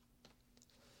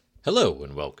Hello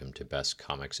and welcome to Best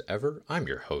Comics Ever. I'm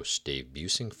your host, Dave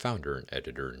Busing, founder and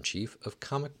editor-in-chief of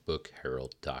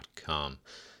comicbookherald.com.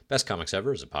 Best Comics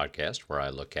Ever is a podcast where I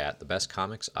look at the best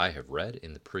comics I have read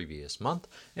in the previous month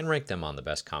and rank them on the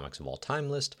best comics of all time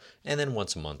list, and then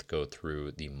once a month go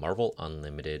through the Marvel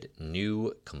Unlimited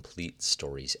new complete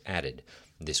stories added.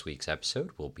 This week's episode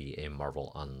will be a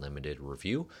Marvel Unlimited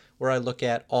review where I look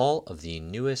at all of the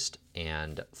newest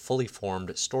and fully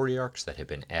formed story arcs that have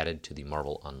been added to the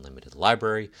Marvel Unlimited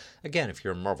library. Again, if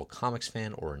you're a Marvel Comics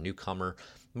fan or a newcomer,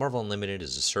 Marvel Unlimited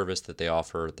is a service that they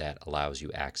offer that allows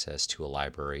you access to a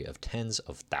library of tens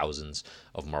of thousands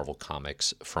of Marvel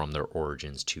comics from their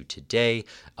origins to today.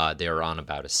 They are on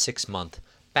about a 6-month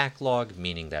backlog,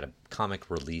 meaning that a comic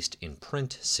released in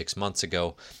print 6 months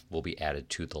ago will be added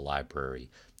to the library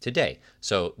today.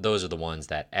 So those are the ones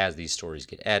that, as these stories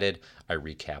get added, I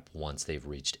recap once they've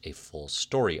reached a full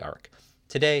story arc.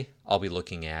 Today, I'll be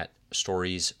looking at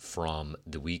stories from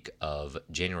the week of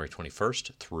January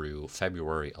 21st through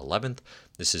February 11th.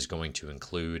 This is going to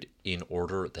include, in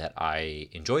order that I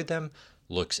enjoyed them,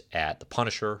 looks at The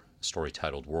Punisher, a story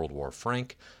titled World War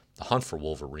Frank, The Hunt for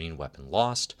Wolverine, Weapon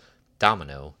Lost,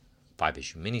 Domino,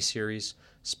 5-issue miniseries,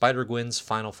 Spider-Gwen's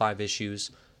final 5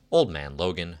 issues, Old Man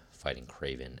Logan, fighting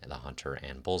Kraven, the Hunter,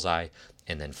 and Bullseye,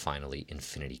 and then finally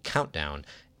Infinity Countdown,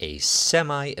 a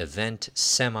semi-event,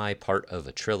 semi-part of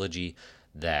a trilogy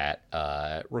that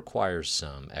requires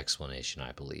some explanation,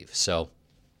 I believe. So,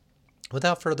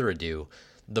 without further ado,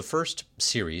 the first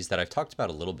series that I've talked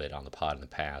about a little bit on the pod in the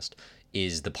past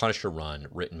is the Punisher run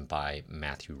written by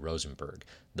Matthew Rosenberg.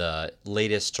 The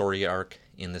latest story arc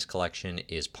in this collection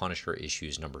is Punisher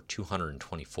issues number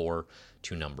 224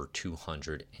 to number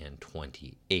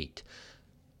 228.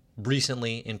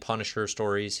 Recently in Punisher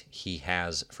stories,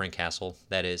 Frank Castle,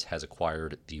 that is, has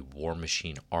acquired the War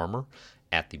Machine armor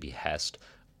at the behest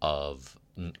of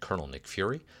Colonel Nick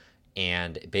Fury.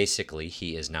 And basically,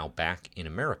 he is now back in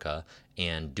America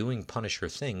and doing Punisher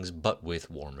things, but with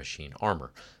War Machine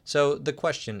armor. So the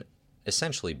question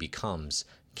essentially becomes,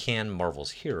 can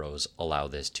Marvel's heroes allow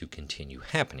this to continue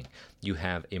happening? You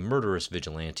have a murderous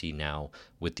vigilante now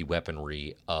with the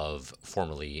weaponry of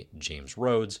formerly James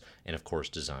Rhodes, and of course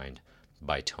designed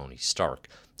by Tony Stark.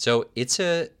 So it's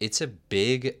a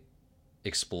big,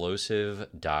 explosive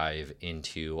dive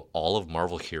into all of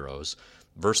Marvel heroes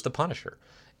versus the Punisher.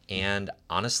 And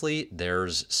honestly,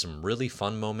 there's some really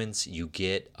fun moments. You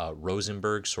get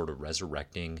Rosenberg sort of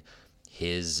resurrecting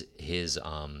his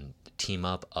team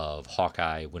up of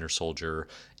Hawkeye, Winter Soldier,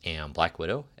 and Black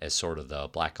Widow as sort of the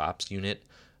Black Ops unit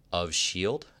of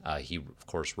S.H.I.E.L.D. He, of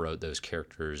course, wrote those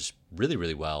characters really,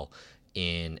 really well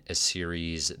in a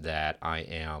series that I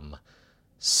am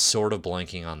sort of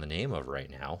blanking on the name of right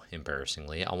now,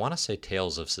 embarrassingly. I want to say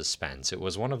Tales of Suspense. It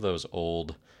was one of those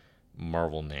old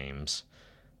Marvel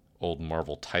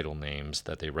title names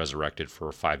that they resurrected for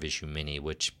a 5-issue mini,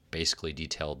 which basically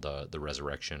detailed the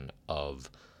resurrection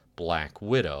of Black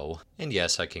Widow. And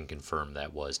yes, I can confirm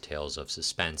that was Tales of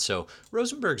Suspense. So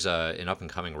Rosenberg's an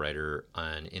up-and-coming writer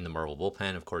in the Marvel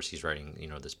bullpen. Of course, he's writing,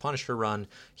 this Punisher run.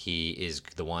 He is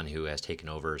the one who has taken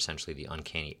over essentially the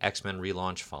Uncanny X-Men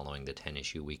relaunch following the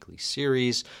 10-issue weekly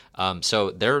series. So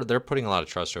they're putting a lot of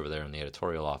trust over there in the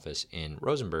editorial office in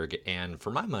Rosenberg, and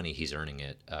for my money, he's earning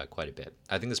it quite a bit.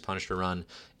 I think this Punisher run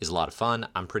is a lot of fun.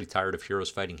 I'm pretty tired of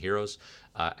heroes fighting heroes.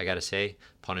 I gotta say,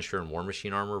 Punisher and War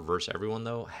Machine armor versus everyone,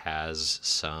 though, has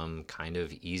some kind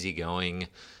of easygoing,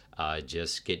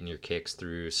 just getting your kicks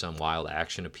through some wild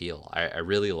action appeal. I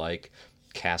really like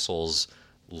Castle's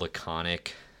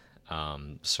laconic,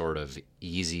 sort of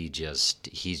easy,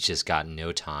 he's just got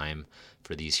no time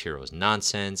for these heroes'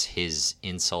 nonsense. His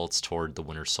insults toward the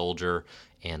Winter Soldier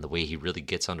and the way he really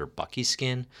gets under Bucky's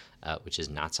skin, which is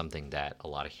not something that a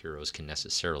lot of heroes can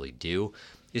necessarily do,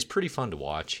 is pretty fun to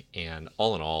watch. And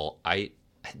all in all,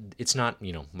 it's not,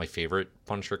 my favorite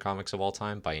Punisher comics of all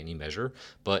time by any measure,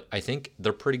 but I think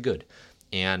they're pretty good.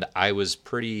 And I was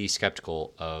pretty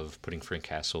skeptical of putting Frank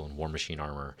Castle in War Machine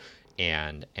armor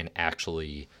and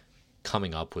actually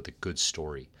coming up with a good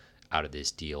story out of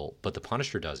this deal, but the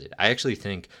Punisher does it. I actually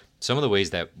think some of the ways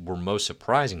that were most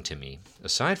surprising to me,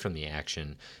 aside from the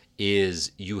action,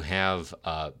 is you have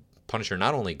Punisher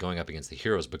not only going up against the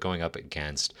heroes, but going up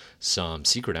against some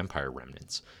Secret Empire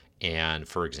remnants. And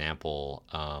for example,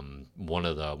 one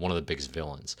of the biggest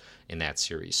villains in that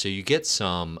series. So you get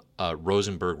some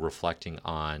Rosenberg reflecting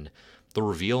on the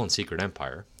reveal in Secret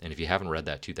Empire. And if you haven't read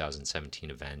that 2017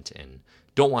 event and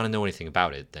don't want to know anything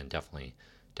about it, then definitely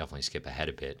skip ahead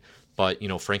a bit. But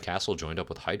Frank Castle joined up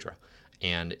with Hydra,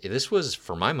 and this was,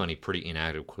 for my money, pretty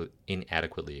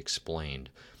inadequately explained.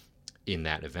 in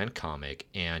that event comic,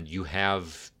 and you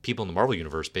have people in the Marvel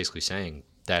universe basically saying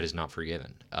that is not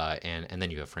forgiven, and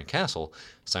then you have Frank Castle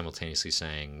simultaneously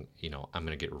saying, I'm going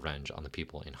to get revenge on the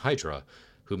people in Hydra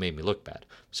who made me look bad.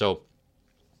 So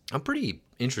I'm pretty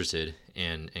interested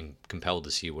and compelled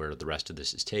to see where the rest of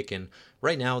this is taken.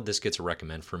 Right now, this gets a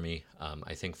recommend for me.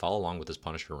 I think follow along with this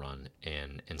Punisher run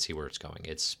and see where it's going.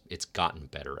 It's gotten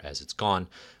better as it's gone,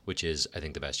 which is, I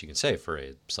think, the best you can say for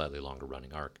a slightly longer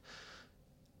running arc.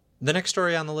 The next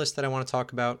story on the list that I want to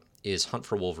talk about is Hunt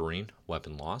for Wolverine,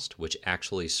 Weapon Lost, which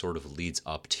actually sort of leads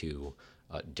up to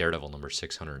Daredevil number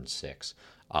 606,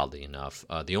 oddly enough.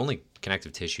 The only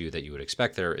connective tissue that you would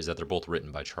expect there is that they're both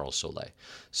written by Charles Soule.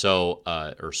 So,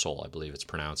 or Soule, I believe it's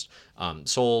pronounced.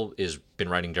 Soule has been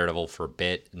writing Daredevil for a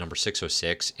bit. Number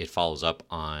 606, it follows up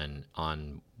on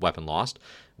Weapon Lost,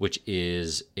 which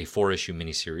is a 4-issue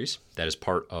miniseries that is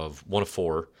part of one of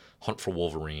 4 Hunt for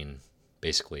Wolverine,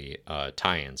 basically,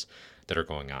 tie-ins that are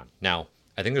going on. Now,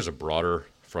 I think there's a broader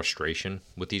frustration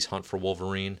with these Hunt for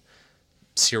Wolverine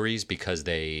series because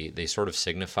they sort of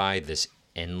signify this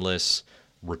endless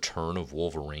return of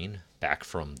Wolverine back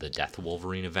from the Death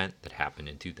Wolverine event that happened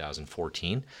in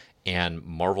 2014. And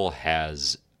Marvel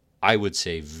has, I would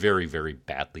say, very, very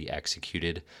badly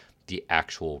executed the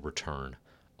actual return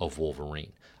of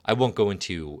Wolverine. I won't go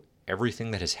into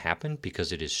everything that has happened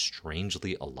because it is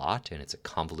strangely a lot and it's a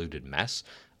convoluted mess.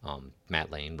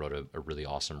 Matt Lane wrote a really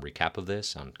awesome recap of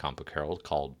this on Comic Book Herald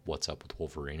called What's Up with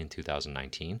Wolverine in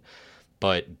 2019.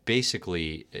 But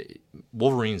basically,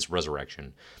 Wolverine's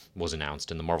resurrection was announced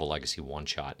in the Marvel Legacy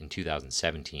one-shot in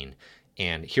 2017.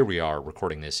 And here we are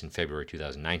recording this in February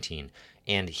 2019.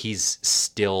 And he's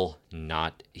still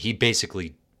not, he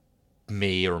basically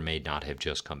may or may not have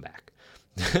just come back.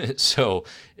 So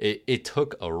it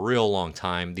took a real long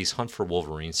time. These Hunt for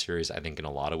Wolverine series, I think in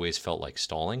a lot of ways felt like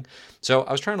stalling. So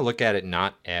I was trying to look at it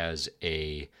not as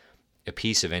a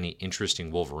piece of any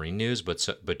interesting Wolverine news, but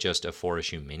just a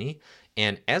 4-issue mini.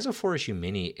 And as a 4-issue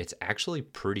mini, it's actually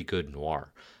pretty good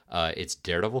noir. It's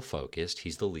Daredevil focused.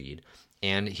 He's the lead.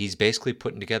 And he's basically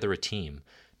putting together a team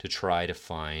to try to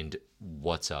find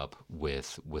what's up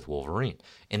with Wolverine.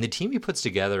 And the team he puts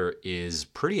together is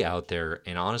pretty out there.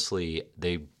 And honestly,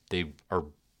 they are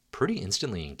pretty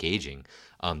instantly engaging.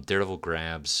 Daredevil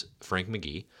grabs Frank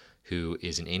McGee, who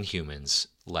is an Inhumans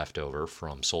leftover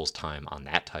from Soule's time on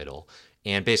that title.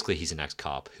 And basically, he's an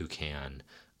ex-cop who can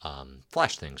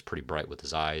flash things pretty bright with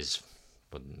his eyes.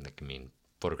 That can mean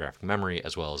photographic memory,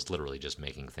 as well as literally just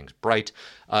making things bright.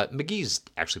 McGee's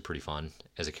actually pretty fun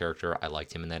as a character. I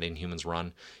liked him in that Inhumans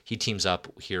run. He teams up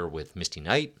here with Misty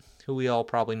Knight, who we all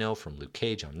probably know from Luke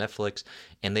Cage on Netflix.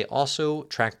 And they also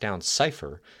track down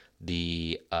Cypher,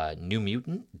 the New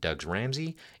Mutant, Doug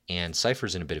Ramsey, and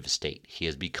Cypher's in a bit of a state. He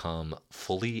has become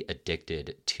fully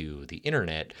addicted to the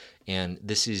internet, and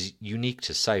this is unique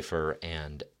to Cypher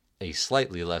and a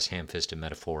slightly less ham-fisted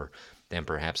metaphor than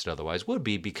perhaps it otherwise would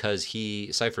be, because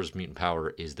Cypher's mutant power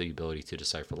is the ability to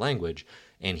decipher language,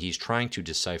 and he's trying to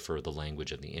decipher the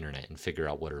language of the internet and figure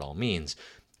out what it all means,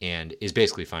 and is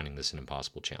basically finding this an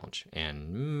impossible challenge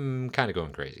and kind of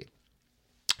going crazy.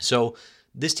 So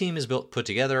this team is put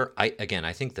together. I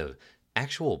think the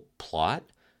actual plot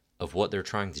of what they're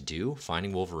trying to do,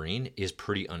 finding Wolverine, is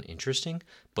pretty uninteresting,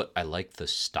 but I like the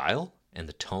style and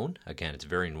the tone. Again, it's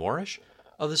very noirish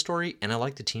of the story, and I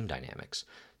like the team dynamics.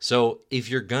 So if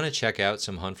you're going to check out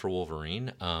some Hunt for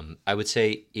Wolverine, I would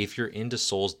say if you're into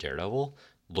Soule's Daredevil,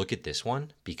 look at this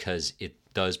one, because it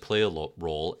does play a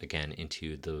role, again,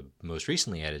 into the most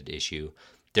recently added issue,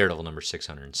 Daredevil number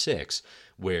 606,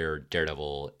 where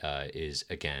Daredevil is,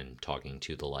 again, talking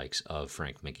to the likes of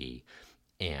Frank McGee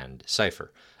and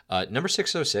Cypher. Number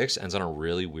 606 ends on a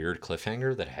really weird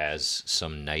cliffhanger that has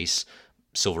some nice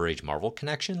Silver Age Marvel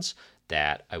connections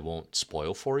that I won't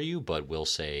spoil for you, but will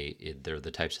say they're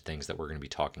the types of things that we're going to be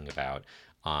talking about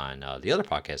on the other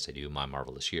podcast I do, My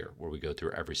Marvelous Year, where we go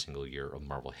through every single year of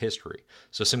Marvel history.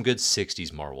 So some good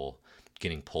 60s Marvel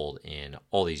getting pulled in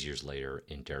all these years later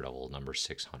in Daredevil number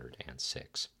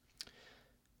 606.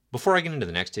 Before I get into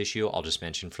the next issue, I'll just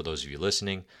mention for those of you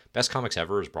listening, Best Comics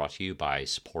Ever is brought to you by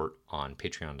support on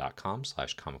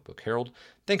patreon.com/comicbookherald.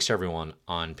 Thanks to everyone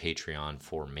on Patreon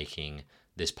for making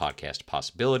this podcast a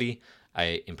possibility.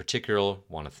 I, in particular,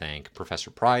 want to thank Professor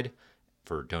Pride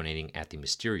for donating at the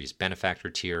Mysterious Benefactor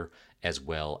tier, as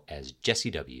well as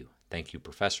Jesse W. Thank you,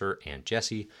 Professor and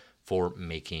Jesse, for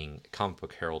making Comic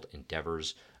Book Herald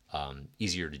endeavors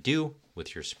easier to do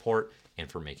with your support,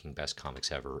 and for making Best Comics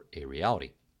Ever a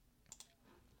reality.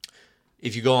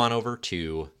 If you go on over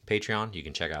to Patreon, you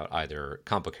can check out either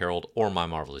Comic Book Herald or My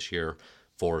Marvelous Year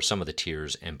for some of the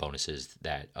tiers and bonuses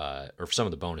that, or some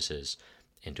of the bonuses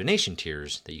and donation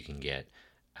tiers that you can get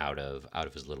out of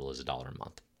as little as $1 a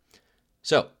month.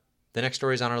 So the next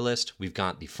stories on our list, we've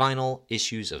got the final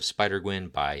issues of Spider-Gwen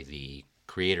by the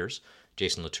creators,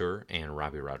 Jason Latour and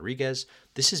Robbie Rodriguez.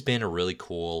 This has been a really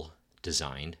cool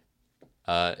designed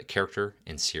character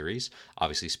and series.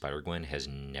 Obviously, Spider-Gwen has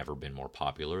never been more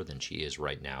popular than she is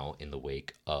right now in the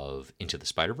wake of Into the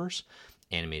Spider-Verse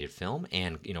animated film.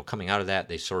 And, coming out of that,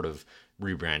 they sort of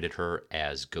rebranded her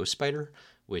as Ghost Spider,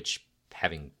 which,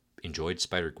 having enjoyed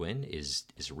Spider-Gwen, is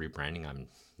a rebranding I'm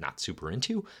not super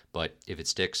into, but if it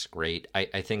sticks, great.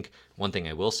 I think one thing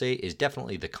I will say is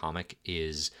definitely the comic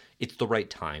it's the right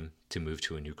time to move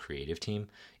to a new creative team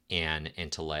and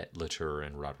to let Latour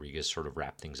and Rodriguez sort of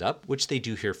wrap things up, which they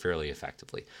do here fairly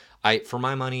effectively. For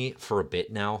my money, for a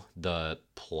bit now, the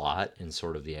plot and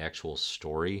sort of the actual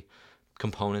story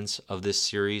components of this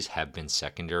series have been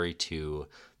secondary to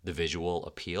the visual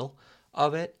appeal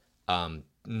of it.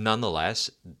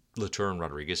 Nonetheless, Latour and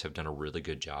Rodriguez have done a really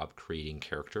good job creating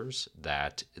characters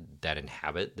that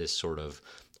inhabit this sort of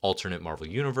alternate Marvel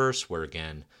universe where,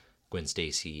 again, Gwen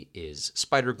Stacy is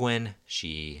Spider-Gwen.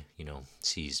 She,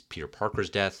 sees Peter Parker's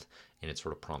death, and it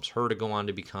sort of prompts her to go on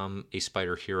to become a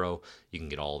spider hero. You can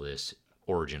get all this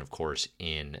origin, of course,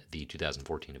 in the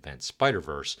 2014 event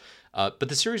Spider-Verse. But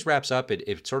the series wraps up.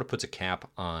 It sort of puts a cap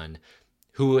on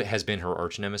who has been her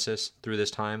arch nemesis through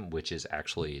this time, which is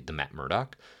actually the Matt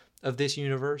Murdock of this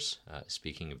universe.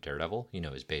 Speaking of Daredevil,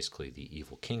 is basically the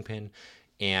evil Kingpin.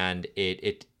 And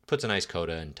it puts a nice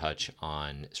coda and touch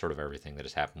on sort of everything that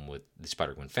has happened with the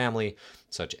Spider-Gwen family,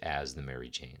 such as the Mary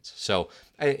Janes. So,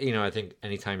 I think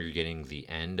anytime you're getting the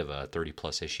end of a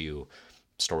 30-plus issue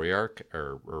story arc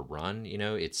or run,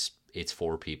 it's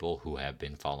for people who have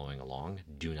been following along.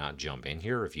 Do not jump in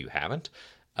here if you haven't.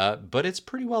 But it's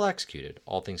pretty well executed,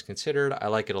 all things considered. I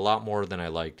like it a lot more than I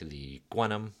liked the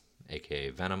Gwenom, aka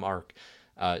Venom arc.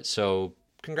 So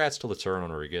congrats to Latour and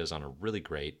Rodriguez on a really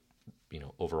great,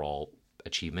 overall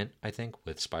achievement, I think,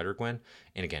 with Spider-Gwen.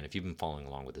 And again, if you've been following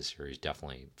along with this series,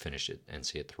 definitely finish it and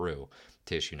see it through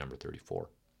to issue number 34.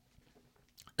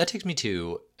 That takes me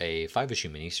to a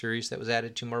 5-issue miniseries that was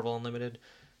added to Marvel Unlimited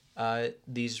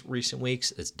these recent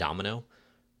weeks. It's Domino,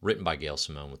 written by Gail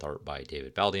Simone with art by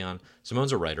David Baldeon.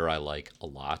 Simone's a writer I like a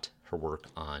lot. Her work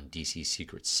on DC's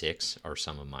Secret Six are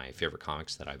some of my favorite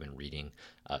comics that I've been reading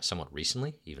somewhat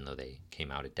recently, even though they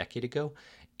came out a decade ago.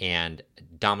 And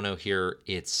Domino here,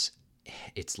 it's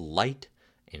light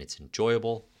and it's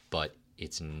enjoyable, but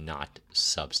it's not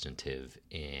substantive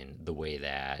in the way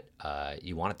that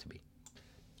you want it to be.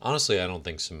 Honestly, I don't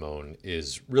think Simone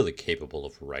is really capable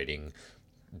of writing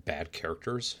bad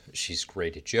characters. She's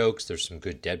great at jokes. There's some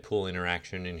good Deadpool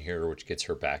interaction in here, which gets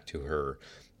her back to her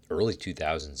early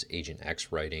 2000s Agent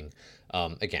X writing.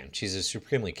 Again, she's a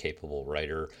supremely capable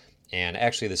writer. And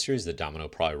actually, the series that Domino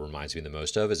probably reminds me the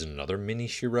most of is another mini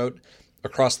she wrote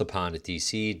across the pond at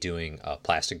DC doing a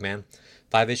Plastic Man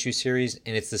 5-issue series.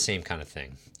 And it's the same kind of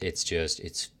thing.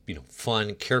 It's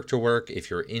fun character work if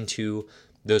you're into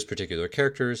those particular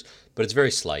characters, but it's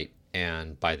very slight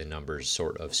and by the numbers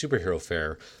sort of superhero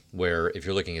fare, where if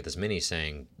you're looking at this mini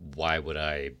saying, why would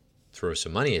I throw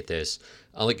some money at this?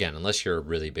 Again, unless you're a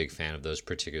really big fan of those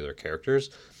particular characters,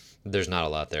 there's not a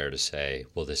lot there to say,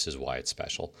 well, this is why it's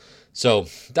special. So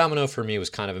Domino for me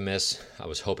was kind of a miss. I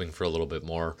was hoping for a little bit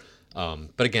more.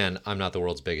 But again, I'm not the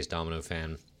world's biggest Domino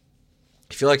fan.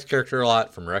 If you like the character a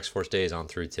lot from her X-Force days on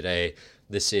through today,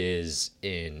 this is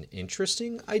an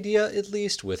interesting idea, at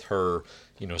least, with her,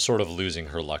 sort of losing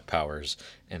her luck powers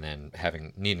and then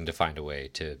needing to find a way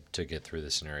to get through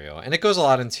the scenario. And it goes a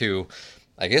lot into,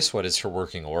 I guess, what is her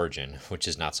working origin, which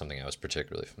is not something I was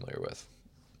particularly familiar with.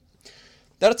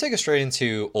 That'll take us straight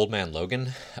into Old Man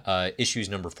Logan, issues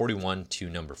number 41 to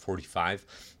number 45.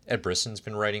 Ed Brisson's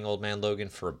been writing Old Man Logan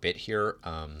for a bit here,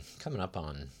 coming up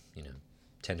on,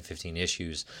 10 to 15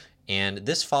 issues. And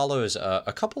this follows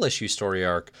a couple issue story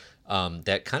arc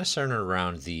that kind of centered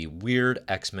around the weird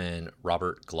X-Men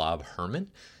Robert Glob Herman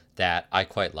that I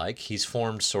quite like. He's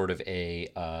formed sort of a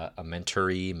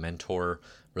mentor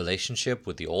relationship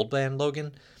with the Old Man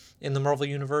Logan in the Marvel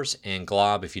Universe. And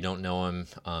Glob, if you don't know him,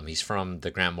 he's from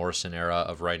the Grant Morrison era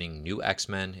of writing New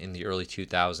X-Men in the early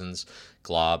 2000s.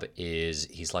 Glob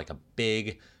he's like a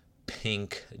big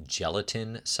pink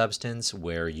gelatin substance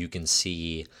where you can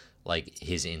see like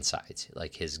his insides,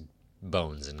 like his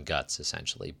bones and guts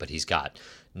essentially, but he's got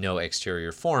no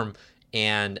exterior form.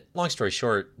 And long story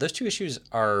short, those two issues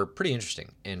are pretty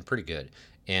interesting and pretty good.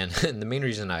 And the main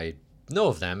reason I know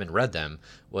of them and read them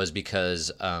was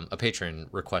because a patron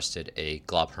requested a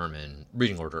Glob Herman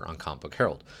reading order on Comic Book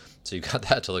Herald. So you got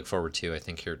that to look forward to. I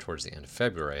think here towards the end of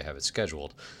February I have it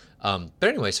scheduled. But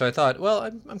anyway, so I thought, well,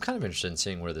 I'm kind of interested in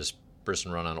seeing where this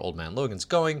person run on Old Man Logan's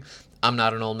going. I'm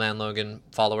not an Old Man Logan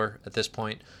follower at this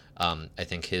point. I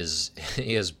think he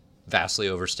has vastly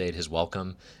overstayed his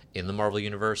welcome in the Marvel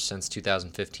Universe since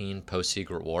 2015, post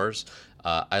Secret Wars.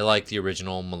 I like the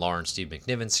original Millar and Steve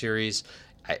McNiven series.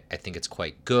 I think it's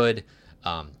quite good.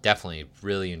 Definitely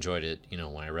really enjoyed it,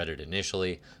 when I read it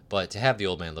initially. But to have the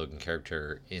Old Man Logan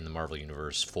character in the Marvel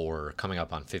Universe for coming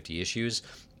up on 50 issues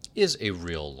is a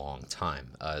real long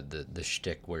time. The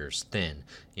shtick wears thin.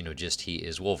 Just he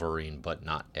is Wolverine, but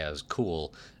not as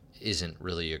cool, isn't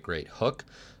really a great hook.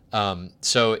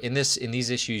 So in these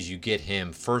issues, you get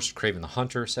him first. Kraven the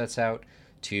Hunter sets out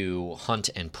to hunt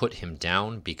and put him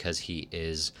down because he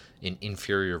is an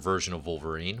inferior version of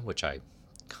Wolverine, which I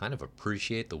kind of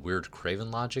appreciate the weird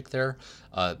Kraven logic there.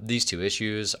 These two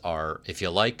issues are, if you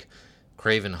like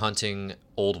Kraven hunting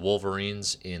old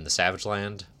Wolverines in the Savage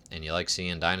Land and you like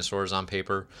seeing dinosaurs on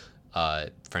paper,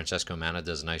 Francesco Manna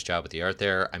does a nice job with the art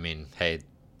there. I mean, hey,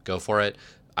 go for it.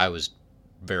 I was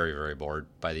very, very bored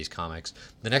by these comics.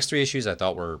 The next three issues I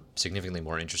thought were significantly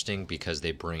more interesting because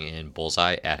they bring in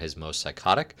Bullseye at his most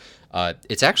psychotic.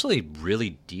 It's actually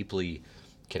really deeply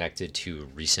connected to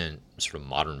recent sort of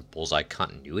modern Bullseye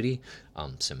continuity.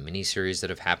 Some miniseries that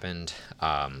have happened.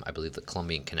 I believe the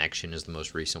Columbian Connection is the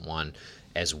most recent one,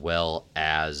 as well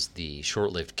as the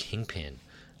short-lived Kingpin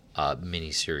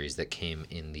miniseries that came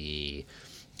in the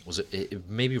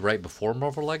maybe right before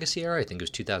Marvel Legacy era. I think it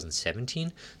was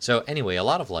 2017. So anyway, a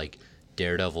lot of like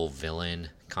Daredevil villain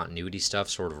continuity stuff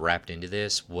sort of wrapped into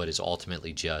this. What is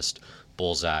ultimately just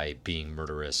Bullseye being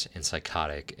murderous and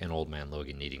psychotic, and Old Man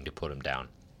Logan needing to put him down.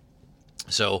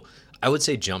 So I would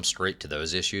say jump straight to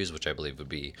those issues, which I believe would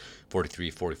be 43,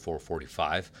 44,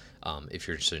 45. If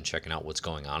you're interested in checking out what's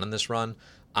going on in this run,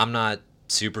 I'm not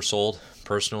super sold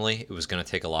personally. It was going to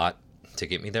take a lot to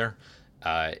get me there.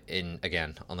 And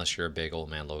again, unless you're a big Old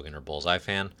Man Logan or Bullseye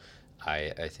fan,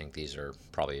 I think these are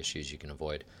probably issues you can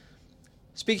avoid.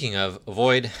 Speaking of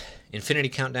avoid, Infinity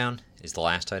Countdown is the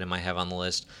last item I have on the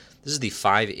list. This is the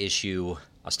 5-issue,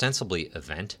 ostensibly,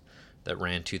 event that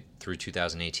ran through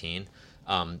 2018.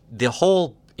 The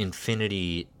whole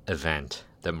Infinity event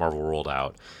that Marvel rolled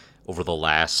out over the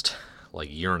last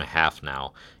year and a half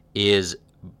now is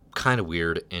kind of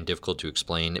weird and difficult to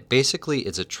explain. Basically,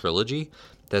 it's a trilogy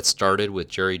that started with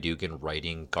Jerry Dugan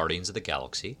writing Guardians of the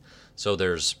Galaxy. So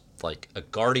there's a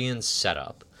Guardians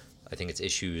setup. I think it's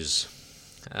issues,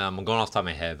 I'm going off the top of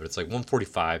my head, but it's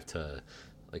 145 to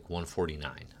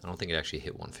 149. I don't think it actually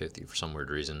hit 150 for some weird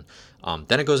reason.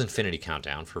 Then it goes Infinity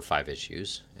Countdown for 5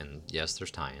 issues, and yes,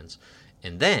 there's tie-ins.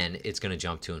 And then it's going to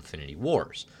jump to Infinity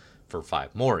Wars for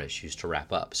 5 more issues to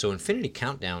wrap up. So Infinity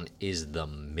Countdown is the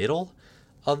middle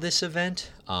of this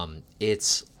event.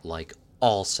 It's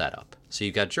all set up. So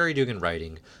you've got Jerry Dugan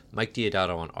writing, Mike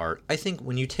Deodato on art. I think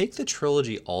when you take the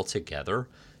trilogy all together,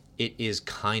 it is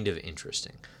kind of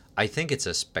interesting. I think it's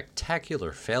a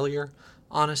spectacular failure,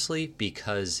 honestly,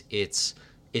 because it's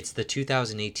the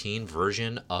 2018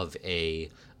 version of a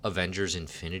Avengers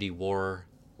Infinity War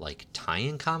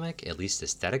tie-in comic, at least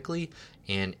aesthetically.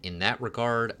 And in that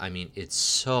regard, I mean, it's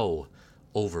so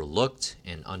overlooked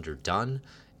and underdone.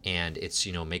 And it's,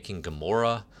 making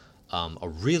Gamora a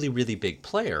really, really big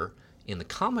player in the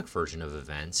comic version of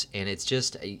events. And it's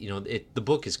just, the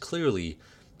book is clearly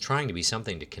trying to be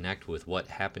something to connect with what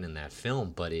happened in that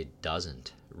film, but it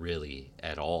doesn't really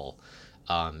at all.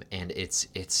 And it's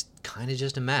kind of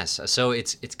just a mess. So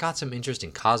it's got some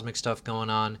interesting cosmic stuff going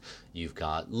on. You've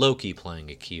got Loki playing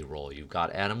a key role. You've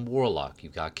got Adam Warlock.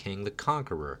 You've got King the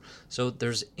Conqueror. So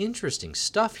there's interesting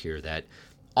stuff here that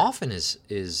often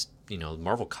is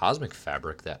Marvel cosmic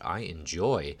fabric that I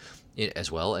enjoy, as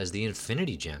well as the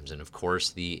Infinity Gems, and of course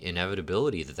the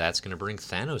inevitability that that's going to bring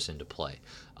Thanos into play.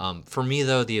 For me,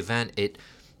 though, the event, it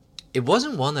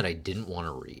wasn't one that I didn't want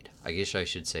to read. I guess I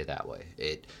should say that way.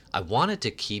 I wanted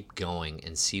to keep going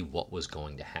and see what was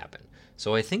going to happen.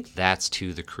 So I think that's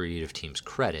to the creative team's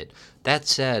credit. That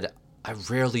said, I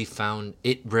rarely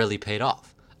paid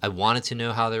off. I wanted to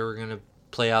know how they were going to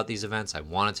play out these events. I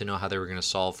wanted to know how they were going to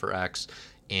solve for X,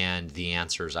 and the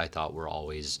answers I thought were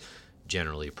always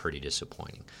generally pretty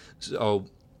disappointing. So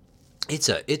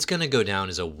it's going to go down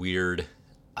as a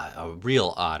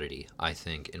real oddity, I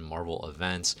think, in Marvel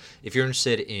events. If you're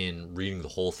interested in reading the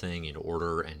whole thing in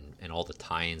order and all the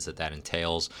tie-ins that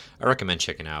entails, I recommend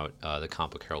checking out the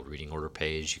Comic Book Herald reading order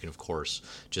page. You can, of course,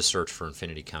 just search for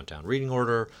Infinity Countdown reading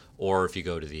order, or if you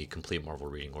go to the Complete Marvel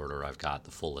reading order, I've got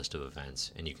the full list of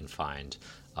events, and you can find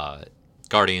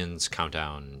Guardians,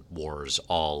 Countdown, Wars,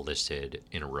 all listed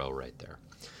in a row right there.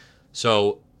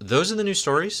 So those are the new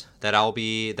stories that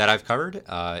I've covered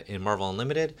in Marvel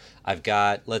Unlimited. I've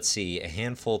got, let's see, a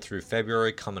handful through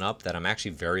February coming up that I'm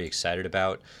actually very excited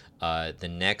about. The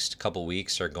next couple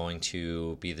weeks are going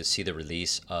to be to see the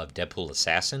release of Deadpool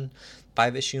Assassin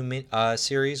 5-issue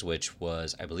series, which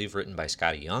was, I believe, written by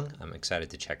Scotty Young. I'm excited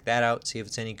to check that out, see if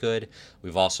it's any good.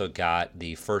 We've also got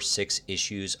the first 6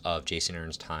 issues of Jason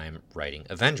Aaron's time writing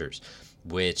Avengers,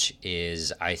 which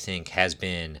is, I think, has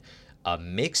been a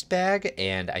mixed bag,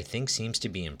 and I think seems to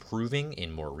be improving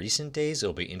in more recent days.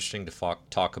 It'll be interesting to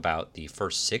talk about the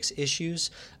first 6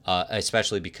 issues,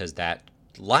 especially because that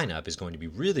lineup is going to be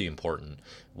really important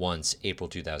once April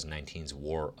 2019's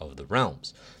War of the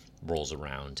Realms rolls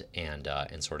around and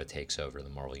sort of takes over the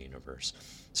Marvel Universe.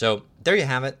 So there you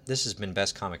have it. This has been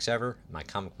Best Comics Ever, my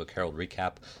Comic Book Herald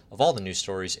recap of all the news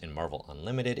stories in Marvel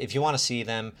Unlimited. If you want to see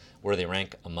them, where they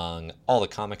rank among all the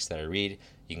comics that I read,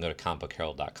 you can go to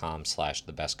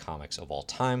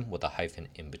comicbookherald.com/thebestcomicsofalltime with a hyphen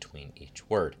in between each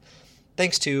word.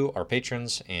 Thanks to our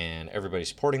patrons and everybody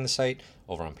supporting the site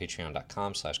over on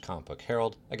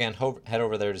patreon.com/comicbookherald. Again, head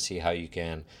over there to see how you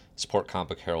can support Comic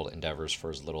Book Herald endeavors for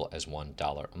as little as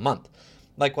 $1 a month.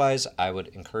 Likewise, I would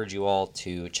encourage you all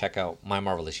to check out My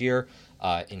Marvelous Year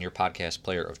in your podcast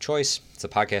player of choice. It's a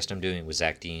podcast I'm doing with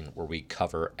Zach Dean where we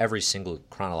cover every single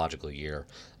chronological year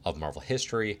of Marvel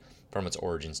history from its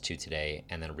origins to today,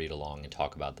 and then read along and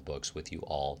talk about the books with you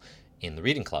all in the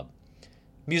reading club.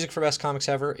 Music for Best Comics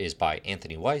Ever is by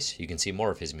Anthony Weiss. You can see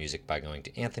more of his music by going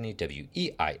to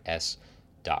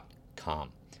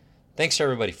anthonyweis.com. Thanks to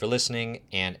everybody for listening,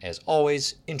 and as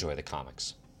always, enjoy the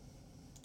comics.